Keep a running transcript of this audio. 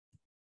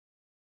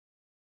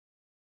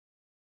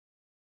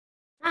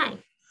Hi.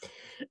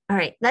 All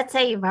right. Let's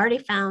say you've already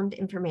found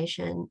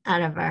information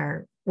out of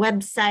our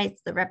websites,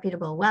 the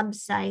reputable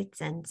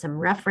websites, and some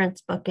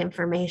reference book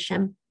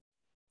information,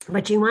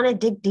 but you want to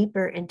dig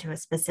deeper into a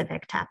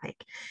specific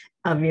topic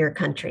of your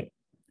country.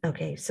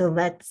 Okay. So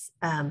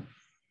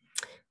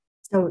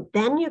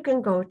then you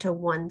can go to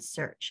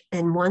OneSearch,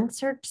 and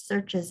OneSearch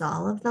searches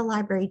all of the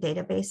library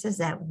databases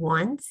at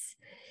once.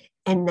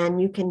 And then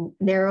you can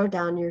narrow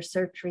down your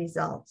search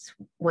results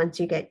once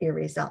you get your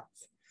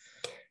results.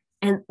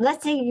 And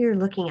let's say you're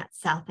looking at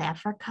South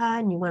Africa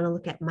and you want to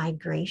look at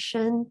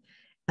migration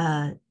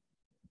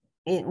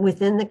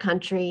within the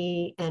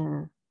country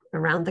and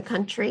around the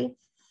country.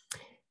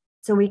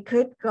 So we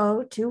could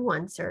go to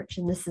OneSearch,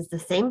 and this is the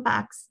same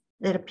box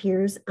that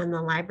appears on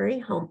the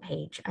library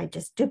homepage. I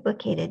just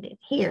duplicated it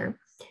here.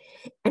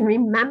 And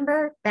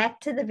remember back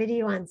to the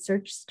video on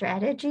search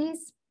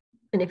strategies.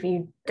 And if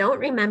you don't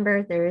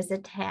remember, there is a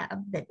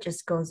tab that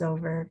just goes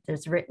over,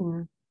 there's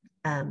written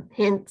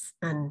hints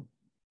on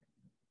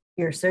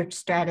your search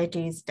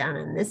strategies down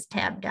in this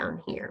tab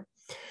down here.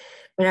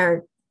 But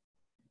our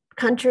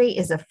country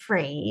is a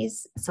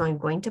phrase, so I'm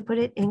going to put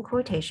it in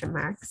quotation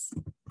marks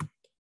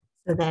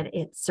so that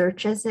it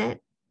searches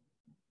it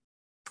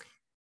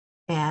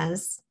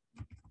as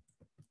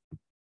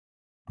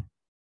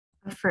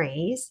a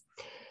phrase.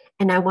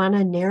 And I want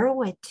to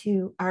narrow it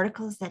to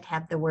articles that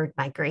have the word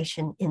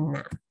migration in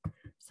them.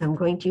 So I'm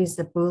going to use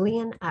the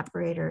Boolean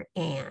operator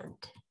and.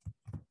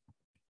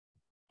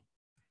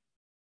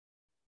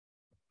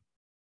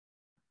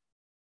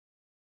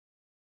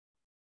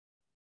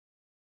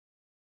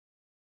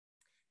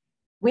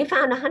 We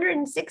found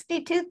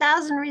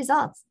 162,000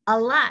 results, a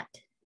lot.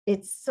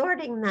 It's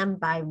sorting them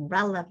by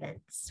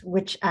relevance,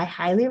 which I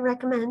highly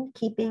recommend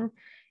keeping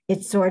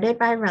it sorted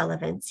by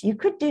relevance. You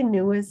could do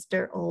newest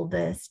or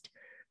oldest,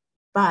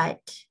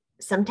 but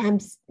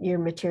sometimes your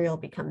material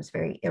becomes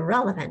very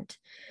irrelevant.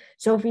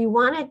 So if you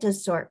wanted to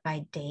sort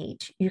by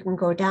date, you can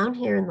go down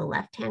here in the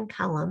left-hand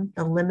column,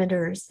 the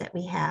limiters that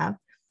we have.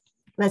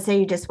 Let's say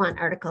you just want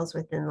articles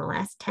within the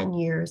last 10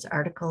 years,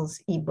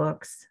 articles,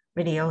 ebooks,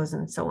 videos,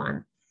 and so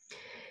on.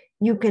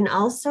 You can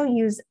also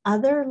use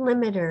other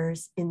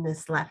limiters in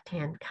this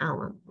left-hand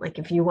column. Like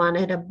if you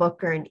wanted a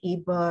book or an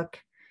ebook,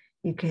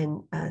 you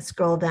can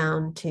scroll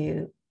down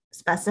to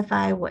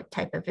specify what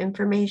type of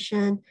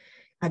information,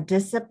 a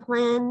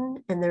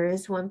discipline, and there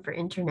is one for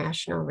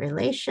international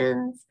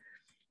relations,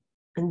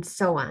 and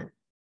so on.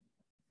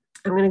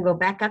 I'm going to go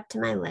back up to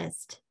my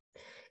list.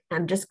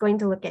 I'm just going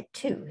to look at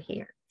two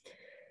here.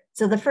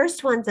 So the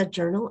first one's a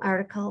journal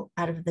article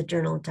out of the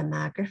journal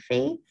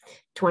Demography,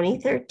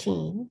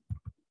 2013.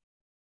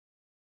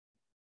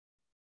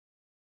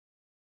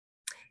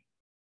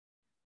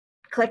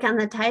 Click on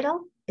the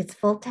title. It's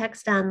full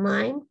text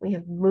online. We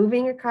have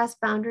Moving Across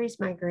Boundaries,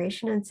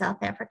 Migration in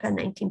South Africa,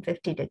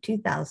 1950 to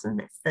 2000.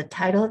 That's the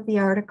title of the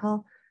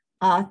article,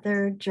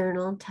 author,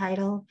 journal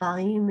title,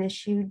 volume,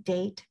 issue,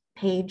 date,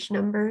 page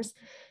numbers.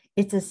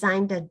 It's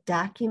assigned a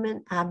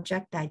document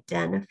object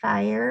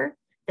identifier.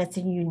 That's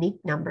a unique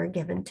number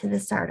given to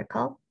this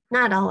article.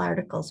 Not all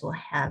articles will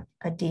have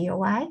a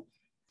DOI.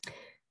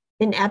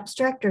 An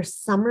abstract or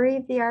summary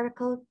of the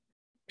article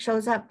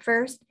shows up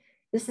first.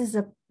 This is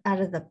out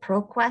of the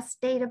ProQuest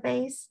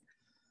database.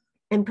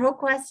 And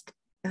ProQuest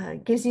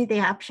gives you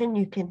the option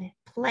you can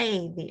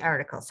play the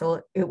article.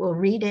 So it will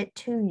read it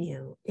to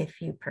you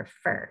if you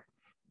prefer.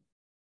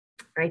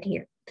 Right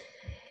here.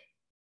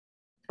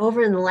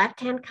 Over in the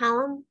left-hand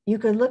column, you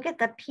could look at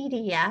the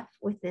PDF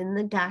within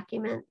the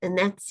document. And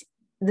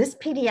this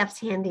PDF's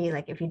handy,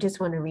 like if you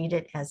just want to read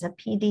it as a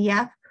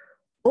PDF,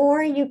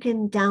 or you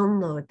can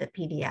download the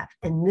PDF.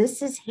 And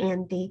this is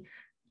handy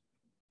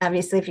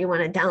obviously, if you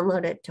want to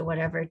download it to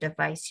whatever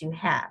device you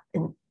have,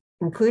 and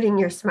including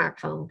your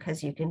smartphone,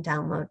 because you can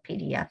download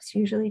PDFs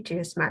usually to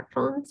your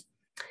smartphones.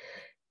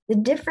 The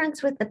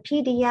difference with the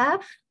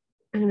PDF,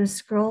 I'm going to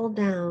scroll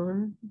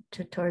down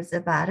towards the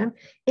bottom.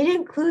 It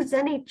includes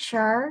any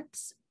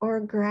charts or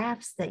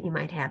graphs that you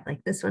might have.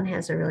 Like this one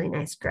has a really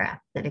nice graph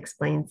that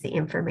explains the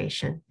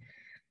information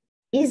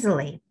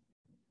easily.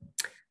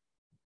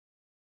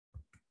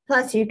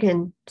 Plus, you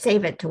can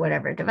save it to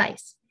whatever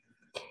device.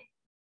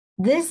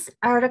 This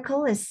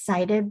article is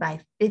cited by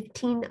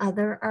 15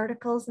 other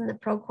articles in the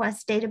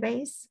ProQuest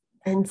database.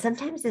 And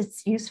sometimes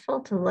it's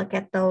useful to look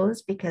at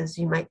those because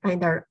you might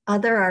find our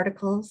other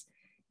articles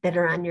that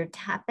are on your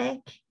topic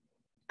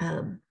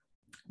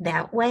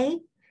that way.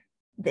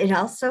 It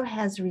also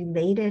has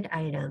related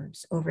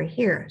items over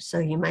here. So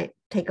you might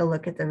take a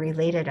look at the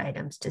related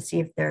items to see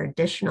if there are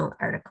additional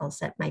articles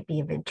that might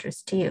be of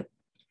interest to you.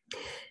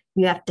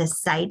 You have to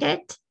cite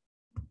it.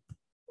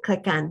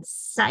 Click on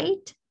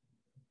Cite.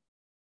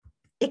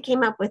 It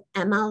came up with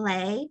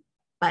MLA,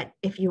 but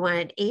if you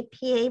wanted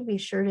APA, be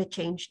sure to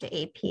change to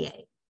APA.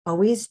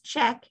 Always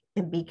check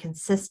and be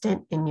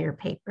consistent in your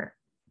paper.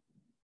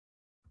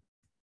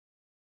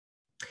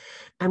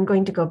 I'm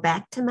going to go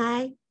back to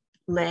my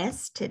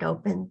list. It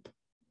opened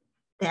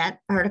that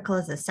article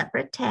as a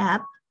separate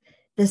tab.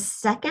 The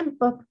second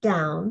book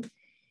down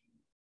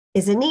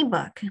is an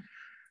ebook.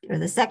 or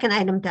the second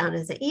item down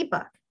is an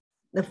ebook.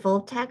 The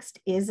full text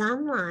is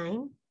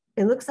online.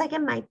 It looks like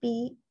it might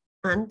be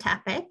on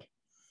topic.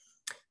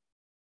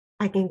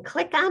 I can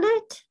click on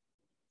it.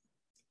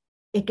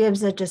 It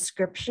gives a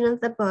description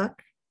of the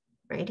book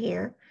right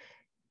here.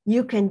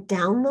 You can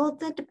download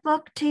the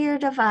book to your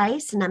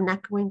device, and I'm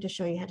not going to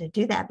show you how to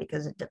do that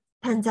because it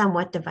depends on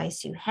what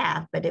device you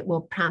have, but it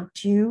will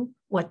prompt you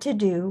what to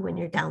do when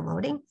you're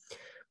downloading.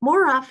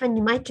 More often,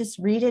 you might just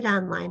read it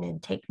online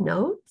and take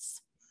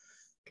notes.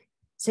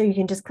 So you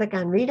can just click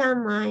on read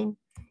online,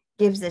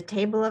 gives a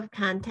table of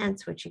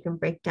contents, which you can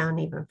break down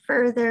even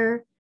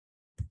further,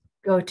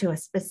 go to a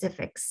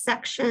specific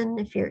section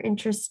if you're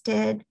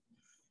interested.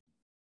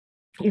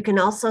 You can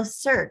also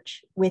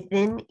search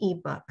within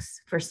ebooks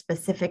for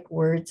specific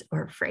words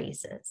or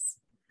phrases.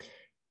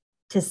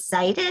 To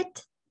cite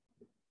it,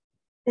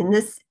 in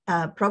this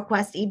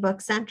ProQuest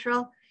eBook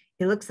Central,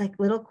 it looks like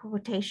little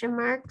quotation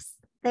marks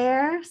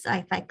there. So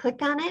if I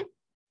click on it, it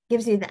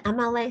gives you the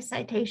MLA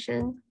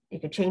citation. You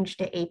could change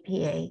to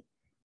APA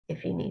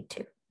if you need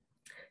to.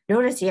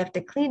 Notice you have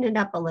to clean it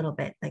up a little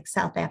bit, like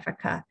South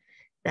Africa,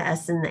 the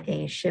S and the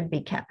A should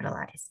be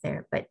capitalized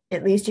there, but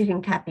at least you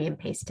can copy and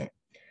paste it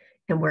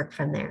and work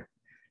from there.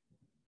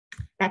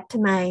 Back to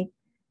my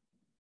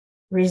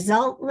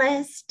result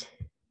list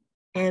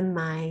and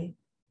my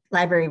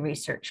library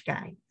research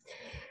guide.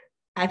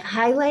 I've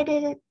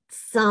highlighted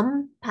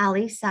some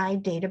poli-sci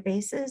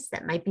databases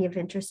that might be of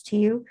interest to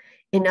you.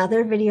 In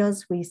other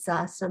videos, we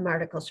saw some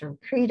articles from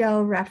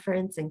Credo,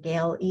 Reference, and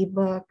Gale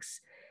eBooks.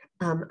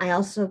 I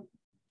also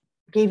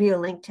gave you a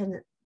link to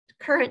the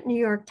current New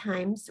York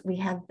Times. We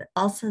have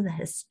also the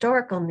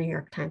historical New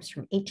York Times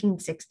from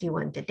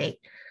 1861 to date.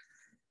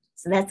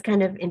 So that's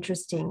kind of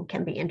interesting,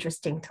 can be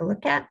interesting to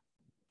look at.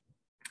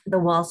 The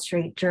Wall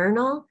Street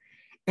Journal,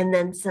 and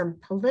then some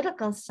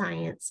political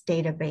science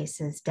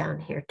databases down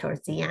here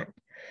towards the end.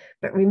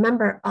 But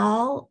remember,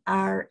 all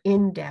are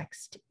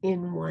indexed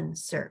in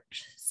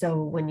OneSearch.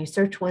 So when you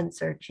search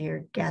OneSearch,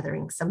 you're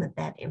gathering some of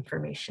that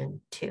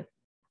information too.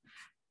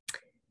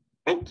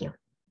 Thank you.